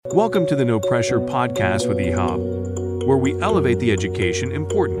Welcome to the No Pressure Podcast with EHOB, where we elevate the education,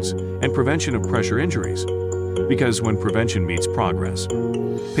 importance, and prevention of pressure injuries. Because when prevention meets progress,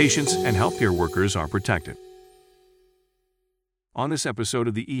 patients and healthcare workers are protected. On this episode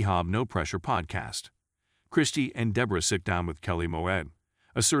of the EHOB No Pressure Podcast, Christy and Deborah sit down with Kelly Moed,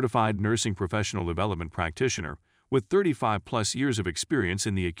 a certified nursing professional development practitioner with 35-plus years of experience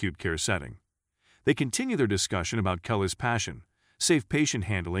in the acute care setting. They continue their discussion about Kelly's passion, safe patient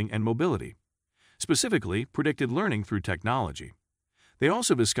handling, and mobility, specifically predicted learning through technology. They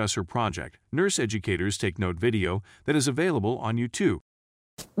also discuss her project, Nurse Educators Take Note Video, that is available on YouTube.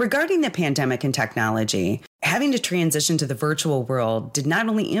 Regarding the pandemic and technology, having to transition to the virtual world did not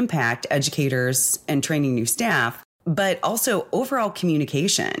only impact educators and training new staff, but also overall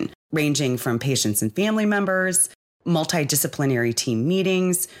communication, ranging from patients and family members, multidisciplinary team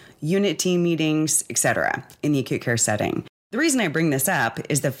meetings, unit team meetings, etc., in the acute care setting. The reason I bring this up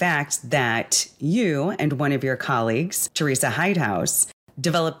is the fact that you and one of your colleagues, Teresa Hidehouse,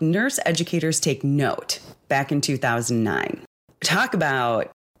 developed Nurse Educators Take Note back in 2009. Talk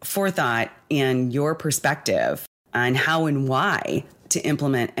about forethought and your perspective on how and why to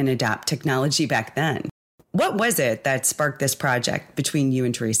implement and adopt technology back then. What was it that sparked this project between you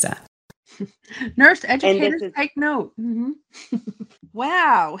and Teresa? Nurse Educators Take Note. Mm-hmm.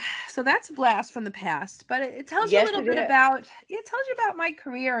 Wow. So that's a blast from the past, but it tells you a little bit about, it tells you about my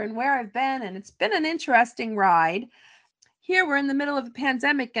career and where I've been. And it's been an interesting ride. Here we're in the middle of a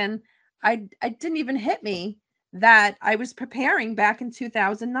pandemic, and I didn't even hit me that I was preparing back in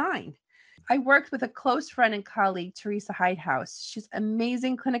 2009. I worked with a close friend and colleague, Teresa Hidehouse. She's an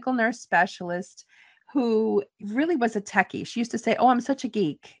amazing clinical nurse specialist who really was a techie. She used to say, "Oh, I'm such a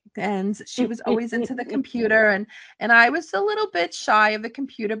geek." And she was always into the computer. And I was a little bit shy of the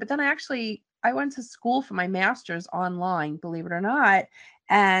computer, but then I went to school for my master's online, believe it or not.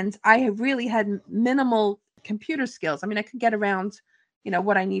 And I really had minimal computer skills. I mean, I could get around,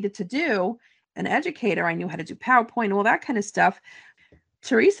 what I needed to do. An educator, I knew how to do PowerPoint, all that kind of stuff.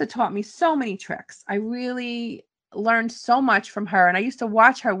 Teresa taught me so many tricks. I really learned so much from her. And I used to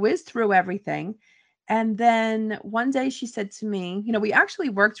watch her whiz through everything. And then one day she said to me, we actually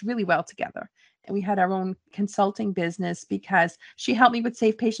worked really well together, and we had our own consulting business because she helped me with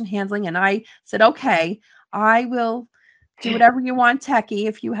safe patient handling. And I said, okay, I will do whatever you want, techie,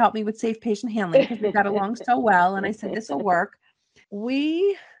 if you help me with safe patient handling, because we got along so well. And I said, this will work.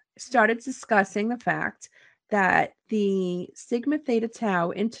 We started discussing the fact that the Sigma Theta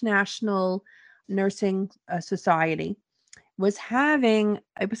Tau International Nursing Society was having,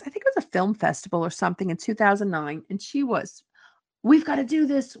 I think it was a film festival or something in 2009. And we've got to do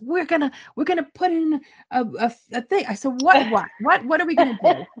this. We're going to put in a thing. I said, what are we going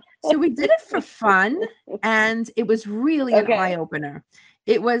to do? So we did it for fun. And it was really an eye opener.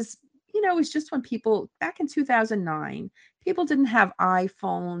 It was, it was just when people back in 2009, people didn't have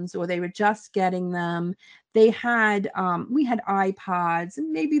iPhones, or they were just getting them. They had, we had iPods,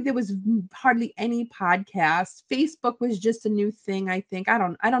 and maybe there was hardly any podcasts. Facebook was just a new thing, I think. I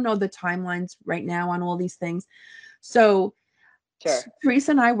don't know the timelines right now on all these things. So sure.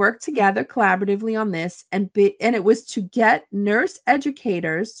 Teresa and I worked together collaboratively on this, and it was to get nurse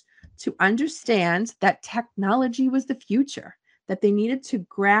educators to understand that technology was the future, that they needed to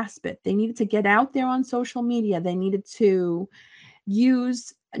grasp it. They needed to get out there on social media. They needed to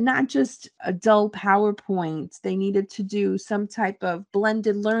use not just a dull PowerPoint. They needed to do some type of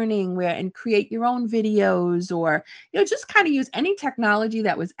blended learning and create your own videos, or, just kind of use any technology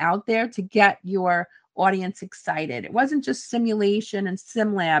that was out there to get your audience excited. It wasn't just simulation and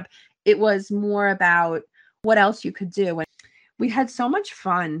SimLab. It was more about what else you could do. And we had so much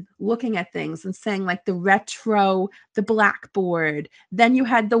fun looking at things and saying, like, the retro, the blackboard, then you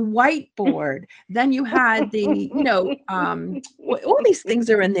had the whiteboard, then you had the, all these things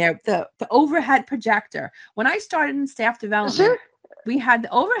are in there, the overhead projector. When I started in staff development, we had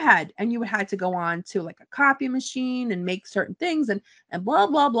the overhead, and you had to go on to like a copy machine and make certain things and blah,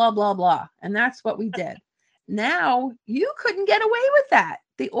 blah, blah, blah, blah. And that's what we did. Now you couldn't get away with that.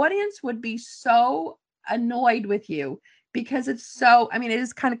 The audience would be so annoyed with you, because it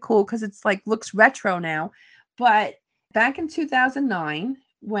is kind of cool because it's like looks retro now. But back in 2009,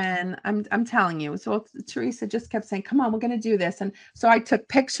 when I'm telling you, so Teresa just kept saying, come on, we're going to do this. And so I took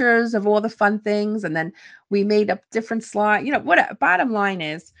pictures of all the fun things, and then we made up different slides. Bottom line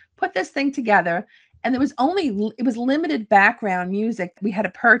is, put this thing together. And it was limited background music we had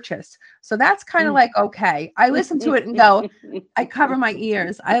to purchase. So that's kind of like, okay, I listen to it and go, I cover my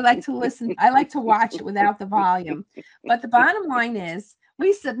ears. I like to listen. I like to watch it without the volume. But the bottom line is,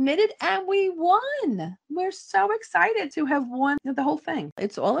 We submitted and we won. We're so excited to have won the whole thing.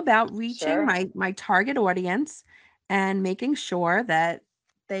 It's all about reaching my target audience and making sure that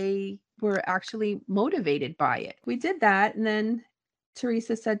they were actually motivated by it. We did that. And then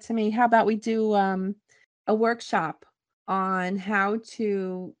Teresa said to me, how about we do a workshop on how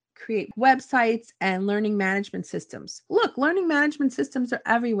to create websites and learning management systems. Look, learning management systems are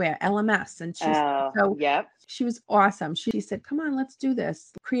everywhere, LMS. And she was awesome. She said, come on, let's do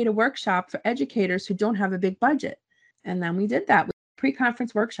this. Create a workshop for educators who don't have a big budget. And then we did that.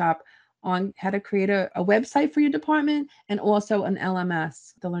 Pre-conference workshop on how to create a website for your department and also an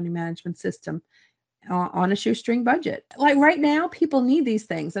LMS, the learning management system, on a shoestring budget. Like right now, people need these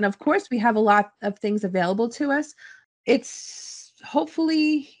things. And of course, we have a lot of things available to us. It's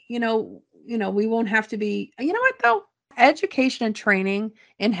hopefully, we won't have to be, you know what though? Education and training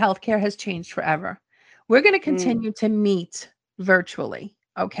in healthcare has changed forever. We're going to continue to meet virtually.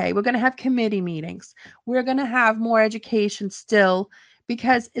 Okay. We're going to have committee meetings. We're going to have more education still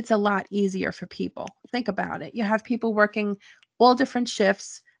because it's a lot easier for people. Think about it. You have people working all different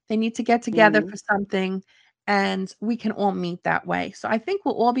shifts. They need to get together for something, and we can all meet that way. So I think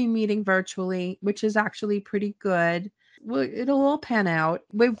we'll all be meeting virtually, which is actually pretty good. It'll all pan out.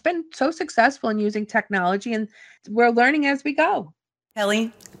 We've been so successful in using technology, and we're learning as we go.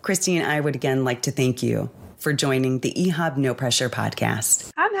 Kelly, Christy, and I would again like to thank you for joining the EHOB No Pressure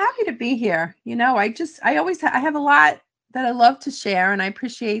podcast. I'm happy to be here. I have a lot that I love to share, and I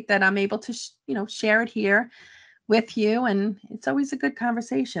appreciate that I'm able to, share it here with you. And it's always a good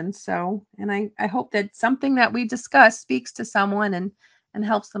conversation. So, and I hope that something that we discuss speaks to someone and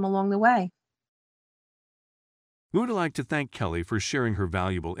helps them along the way. We would like to thank Kelly for sharing her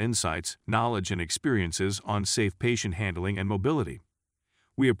valuable insights, knowledge, and experiences on safe patient handling and mobility.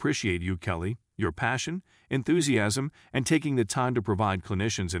 We appreciate you, Kelly, your passion, enthusiasm, and taking the time to provide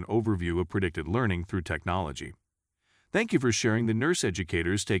clinicians an overview of predicted learning through technology. Thank you for sharing the Nurse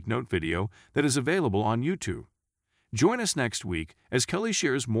Educators Take Note video that is available on YouTube. Join us next week as Kelly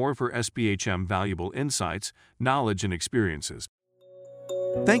shares more of her SPHM valuable insights, knowledge, and experiences.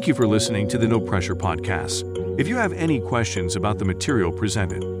 Thank you for listening to the No Pressure Podcast. If you have any questions about the material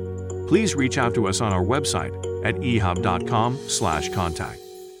presented, please reach out to us on our website at ehob.com/contact.